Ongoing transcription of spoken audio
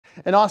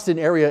An Austin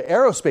area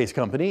aerospace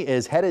company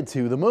is headed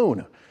to the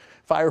moon.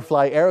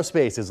 Firefly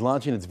Aerospace is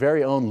launching its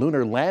very own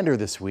lunar lander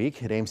this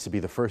week. It aims to be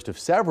the first of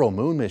several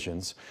moon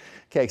missions.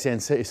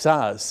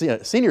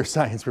 KXAN senior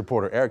science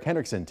reporter Eric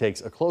Hendrickson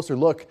takes a closer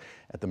look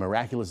at the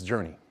miraculous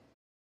journey.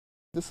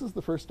 This is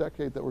the first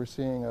decade that we're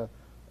seeing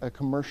a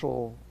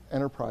commercial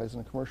enterprise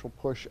and a commercial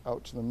push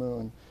out to the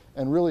moon,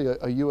 and really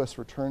a U.S.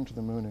 return to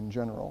the moon in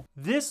general.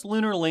 This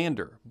lunar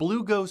lander,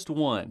 Blue Ghost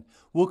 1,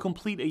 will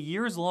complete a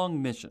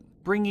years-long mission,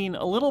 bringing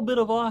a little bit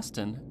of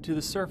Austin to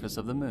the surface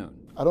of the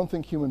moon. I don't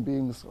think human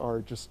beings are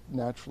just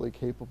naturally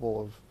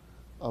capable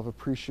of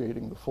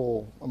appreciating the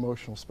full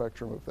emotional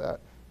spectrum of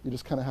that. You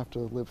just kind of have to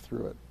live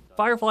through it.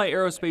 Firefly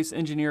Aerospace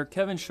engineer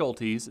Kevin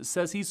Schultes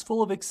says he's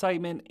full of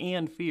excitement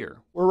and fear.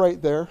 We're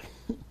right there.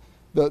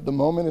 The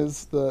moment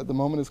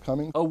is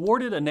coming.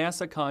 Awarded a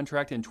NASA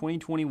contract in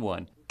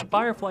 2021,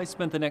 Firefly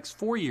spent the next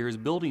 4 years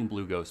building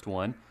Blue Ghost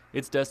 1.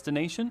 Its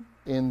destination?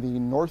 In the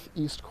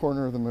northeast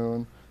corner of the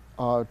moon,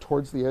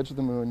 towards the edge of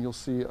the moon, you'll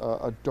see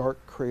a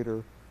dark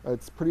crater.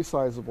 It's pretty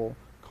sizable,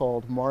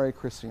 called Mare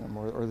Crisium,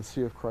 or the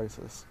Sea of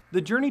Crisis.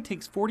 The journey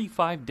takes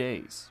 45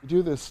 days. We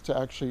do this to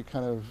actually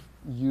kind of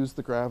use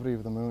the gravity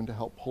of the moon to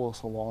help pull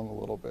us along a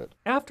little bit.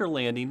 After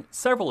landing,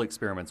 several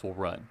experiments will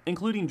run,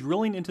 including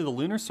drilling into the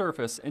lunar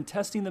surface and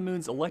testing the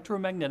moon's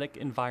electromagnetic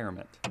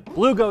environment.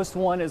 Blue Ghost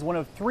 1 is one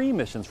of 3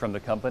 missions from the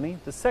company,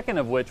 the second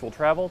of which will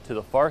travel to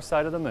the far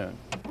side of the moon.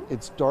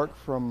 It's dark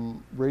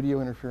from radio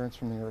interference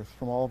from the Earth,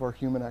 from all of our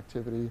human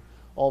activity,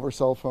 all of our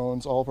cell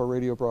phones, all of our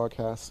radio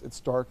broadcasts. It's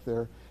dark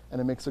there, and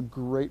it makes a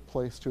great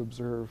place to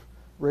observe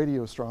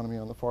radio astronomy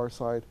on the far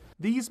side.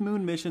 These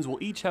moon missions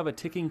will each have a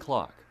ticking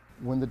clock.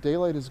 When the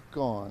daylight is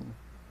gone,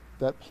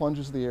 that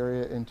plunges the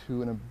area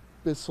into an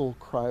abyssal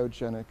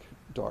cryogenic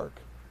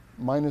dark,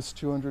 minus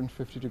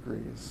 250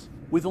 degrees.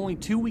 With only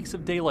 2 weeks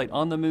of daylight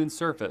on the moon's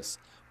surface,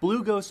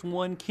 Blue Ghost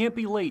 1 can't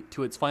be late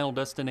to its final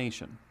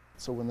destination.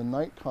 So when the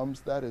night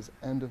comes, that is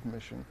end of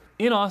mission.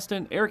 In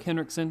Austin, Eric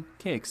Hendrickson,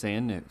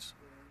 KXAN News.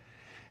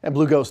 And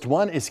Blue Ghost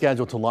 1 is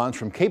scheduled to launch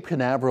from Cape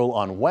Canaveral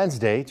on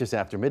Wednesday, just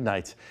after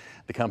midnight.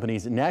 The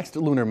company's next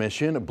lunar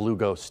mission, Blue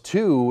Ghost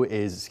 2,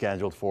 is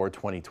scheduled for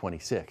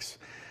 2026.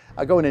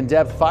 Going in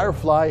depth,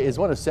 Firefly is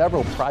one of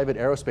several private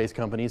aerospace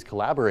companies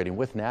collaborating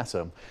with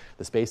NASA.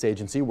 The space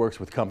agency works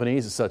with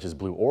companies such as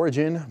Blue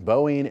Origin,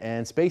 Boeing,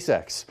 and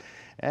SpaceX.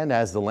 And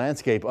as the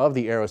landscape of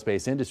the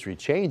aerospace industry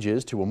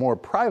changes to a more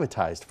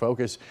privatized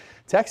focus,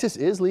 Texas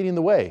is leading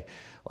the way.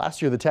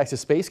 Last year, the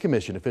Texas Space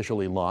Commission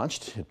officially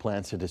launched. It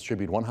plans to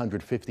distribute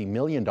 $150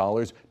 million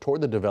toward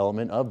the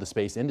development of the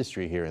space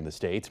industry here in the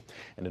state.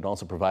 And it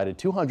also provided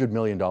 $200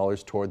 million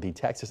toward the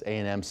Texas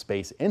A&M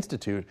Space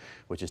Institute,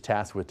 which is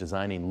tasked with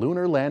designing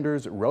lunar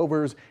landers,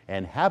 rovers,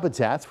 and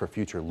habitats for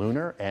future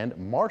lunar and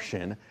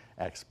Martian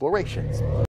explorations.